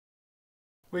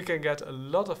We can get a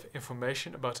lot of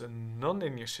information about a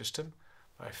nonlinear system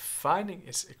by finding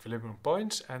its equilibrium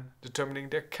points and determining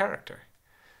their character.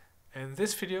 In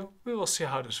this video, we will see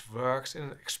how this works in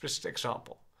an explicit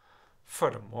example.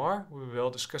 Furthermore, we will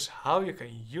discuss how you can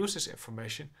use this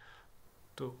information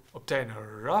to obtain a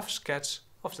rough sketch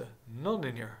of the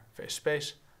nonlinear phase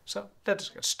space. So let us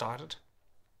get started.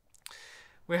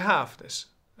 We have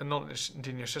a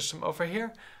nonlinear system over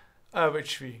here,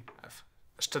 which we have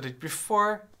studied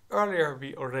before. Earlier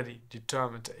we already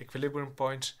determined the equilibrium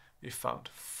points. We found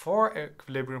 4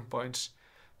 equilibrium points: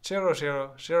 0,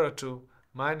 0, 0, 2,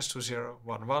 minus 2, 0,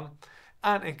 1, 1.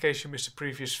 And in case you missed the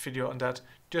previous video on that,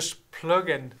 just plug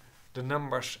in the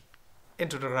numbers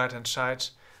into the right hand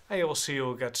sides and you will see you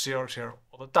will get 0, 0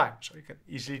 all the time. So you can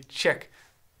easily check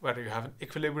whether you have an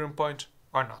equilibrium point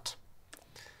or not.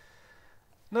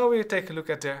 Now we take a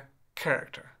look at their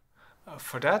character.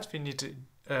 For that we need the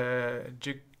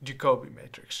Jacobi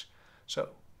matrix. So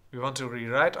we want to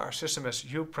rewrite our system as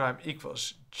u prime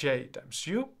equals j times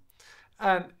u,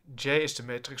 and j is the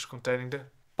matrix containing the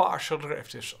partial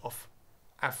derivatives of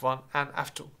f1 and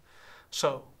f2.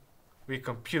 So we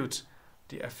compute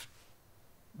the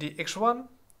x1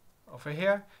 over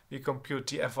here, we compute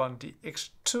the f1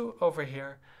 dx2 over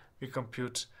here, we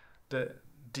compute the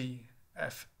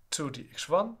df2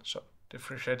 dx1, so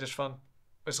differentiate this one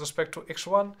with respect to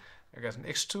x1, you get an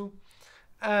x2,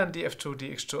 and df2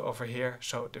 dx2 over here,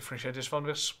 so differentiate this one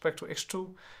with respect to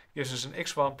x2, gives us an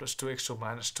x1 plus 2x2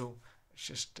 minus 2, which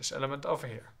is this element over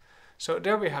here. So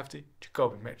there we have the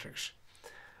Jacobi matrix.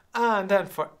 And then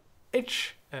for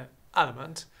each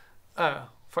element,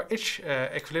 for each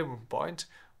equilibrium point,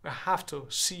 we have to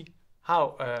see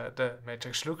how the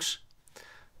matrix looks.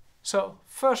 So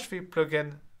first we plug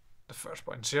in the first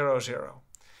point, 0, 0.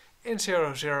 In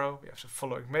 0, 0 we have the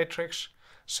following matrix.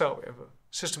 So we have a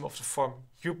system of the form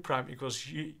u prime equals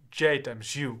j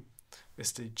times u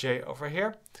with the j over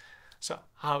here. So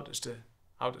how does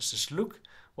this look?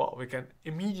 Well, we can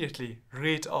immediately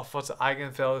read off what the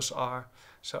eigenvalues are.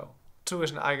 So 2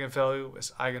 is an eigenvalue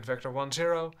with eigenvector 1,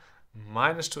 0.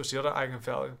 Minus 2 is the other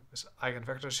eigenvalue with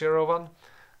eigenvector 0, 1.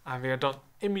 And we are done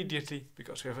immediately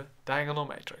because we have a diagonal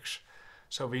matrix.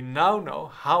 So we now know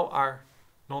how our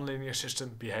nonlinear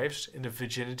system behaves in the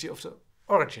vicinity of the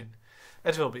origin.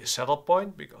 It will be a saddle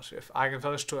point because we have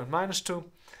eigenvalues 2 and minus 2,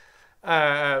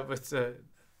 with the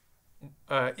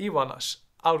E1 as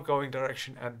outgoing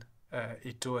direction and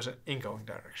E2 as an ingoing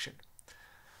direction.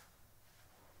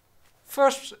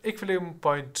 First equilibrium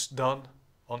point done,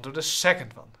 on to the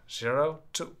second one, 0,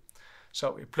 2.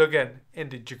 So we plug in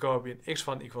the Jacobian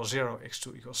x1 equals 0,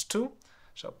 x2 equals 2.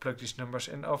 So plug these numbers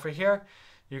in over here.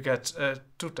 You get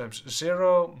 2 times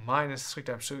 0 minus 3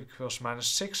 times 2 equals minus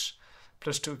 6.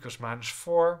 Plus 2 equals minus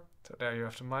 4. So there you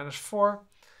have the minus 4.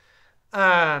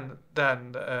 And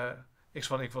then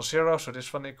x1 equals 0, so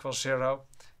this one equals 0.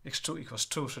 x2 equals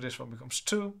 2, so this one becomes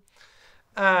 2.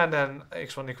 And then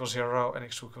x1 equals 0 and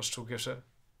x2 equals 2 gives a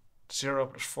 0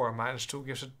 plus 4 minus 2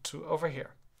 gives a 2 over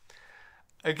here.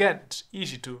 Again, it's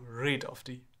easy to read off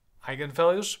the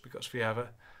eigenvalues because we have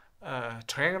a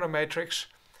triangular matrix.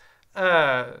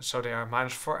 So they are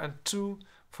minus 4 and 2.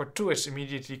 For 2 it's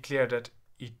immediately clear that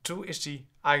E2 is the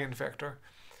eigenvector.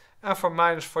 And for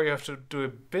minus 4 you have to do a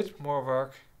bit more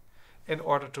work in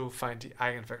order to find the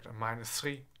eigenvector minus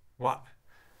 3, 1.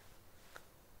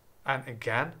 And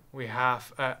again we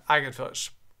have eigenvalues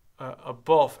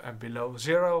above and below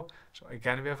 0. So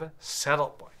again we have a saddle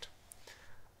point.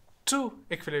 2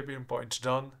 equilibrium points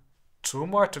done, 2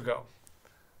 more to go.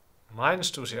 Minus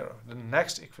 2, 0, the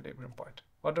next equilibrium point.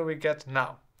 What do we get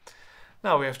now?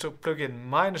 Now we have to plug in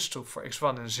minus 2 for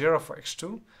x1 and 0 for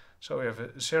x2. So we have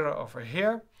a 0 over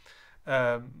here.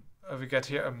 We get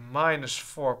here a minus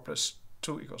 4 plus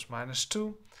 2 equals minus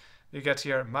 2. You get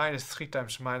here minus 3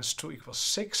 times minus 2 equals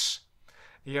 6.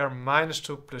 Here minus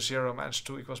 2 plus 0 minus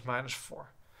 2 equals minus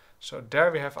 4. So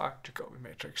there we have our Jacobi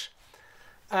matrix.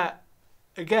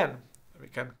 Again, we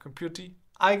can compute the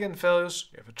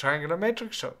eigenvalues. We have a triangular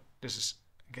matrix, so this is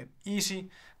again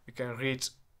easy. We can read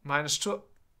minus 2.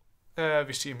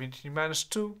 We see immediately minus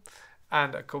 2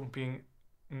 and accompanying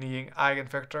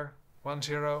eigenvector 1,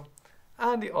 0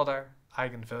 and the other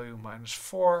eigenvalue minus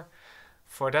 4.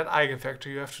 For that eigenvector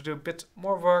you have to do a bit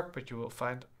more work, but you will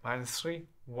find minus 3,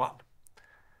 1.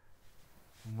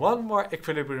 One more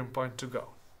equilibrium point to go.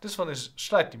 This one is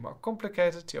slightly more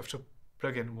complicated. You have to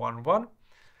plug in 1, 1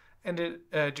 in the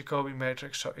Jacobi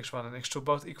matrix, so x1 and x2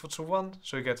 both equal to 1.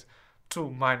 So you get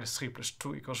 2 minus 3 plus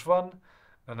 2 equals 1.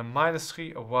 Then a minus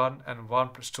 3, a 1, and 1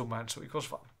 plus 2 minus 2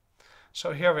 equals 1.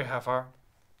 So here we have our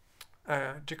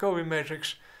Jacobi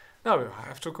matrix. Now we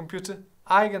have to compute the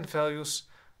eigenvalues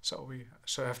So we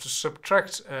have to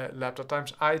subtract lambda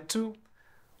times I2.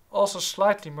 Also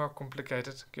slightly more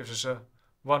complicated, gives us a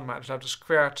 1 minus lambda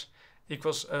squared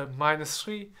equals minus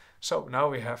 3. So now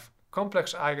we have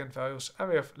complex eigenvalues and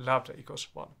we have lambda equals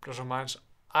 1 plus or minus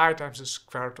I times the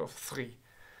square root of 3.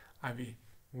 And we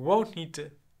won't need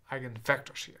the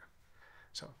eigenvectors here.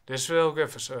 So this will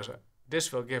give us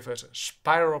a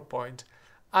spiral point,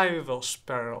 and we will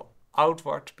spiral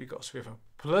outward because we have a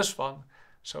plus 1,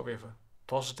 so we have a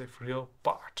positive real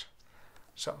part.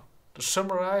 So to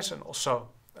summarize, and also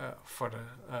for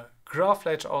the graph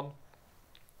later on,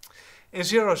 in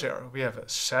 0, 0 we have a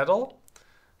saddle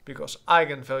because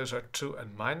eigenvalues are 2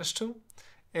 and minus 2.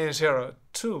 In 0,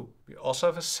 2 we also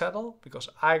have a saddle because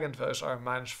eigenvalues are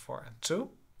minus 4 and 2.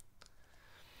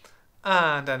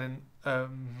 And then in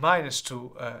minus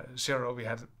 2, 0 we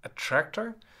had an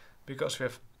attractor because we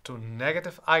have 2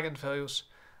 negative eigenvalues.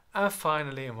 And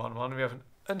finally in 1, 1 we have an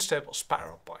unstable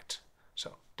spiral point.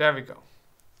 So there we go.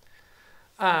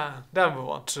 Then we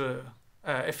want to,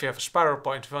 if we have a spiral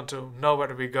point, we want to know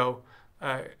whether we go,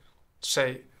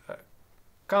 say,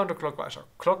 counterclockwise or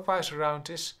clockwise around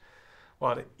this.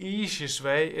 Well, the easiest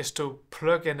way is to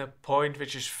plug in a point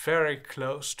which is very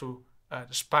close to the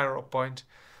spiral point.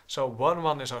 So 1,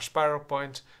 1 is our spiral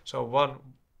point. So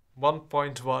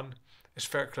 1.1 is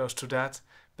very close to that.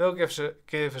 Will give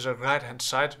us a right hand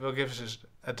side. Will give us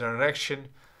a direction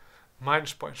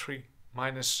minus 0.3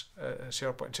 minus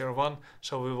 0.01.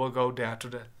 So we will go there to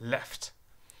the left.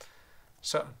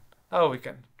 So now we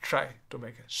can try to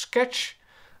make a sketch.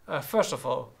 First of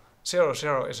all, 0,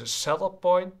 0 is a saddle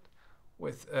point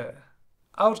with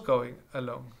outgoing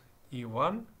along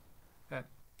E1 and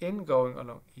ingoing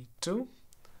along E2.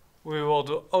 We will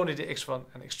do only the x1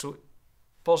 and x2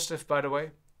 positive, by the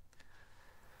way.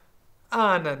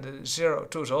 And then the 0,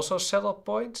 2 is also a saddle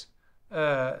point.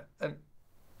 An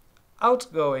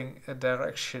outgoing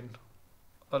direction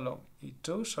along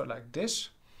E2, so like this.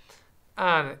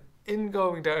 And an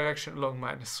ingoing direction along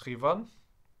minus 3, 1.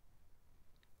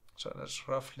 So that's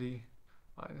roughly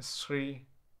minus 3,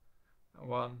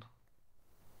 1,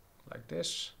 like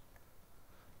this.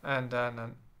 And then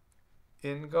an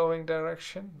ingoing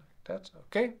direction, like that.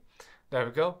 Okay, there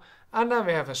we go. And then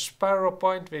we have a spiral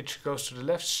point which goes to the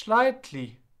left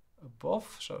slightly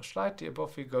above. So slightly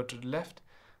above we go to the left.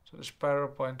 So the spiral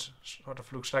point sort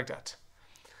of looks like that.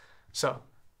 So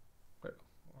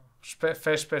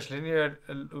phase space linear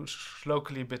looks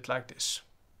locally a bit like this.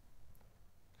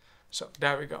 So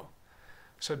there we go.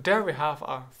 So there we have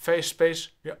our phase space.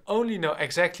 We only know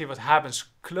exactly what happens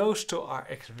close to our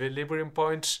equilibrium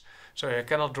points. So you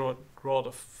cannot draw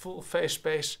the full phase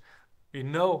space. We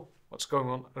know what's going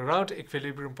on around the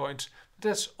equilibrium points.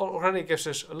 That already gives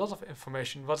us a lot of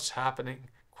information what's happening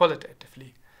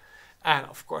qualitatively. And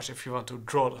of course, if you want to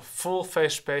draw the full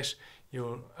phase space,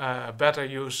 you better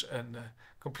use a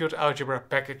computer algebra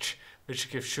package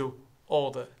which gives you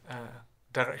all the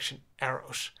direction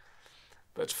arrows.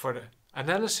 But for the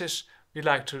analysis, we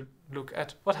like to look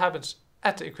at what happens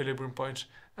at the equilibrium points,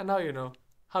 and now you know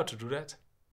how to do that.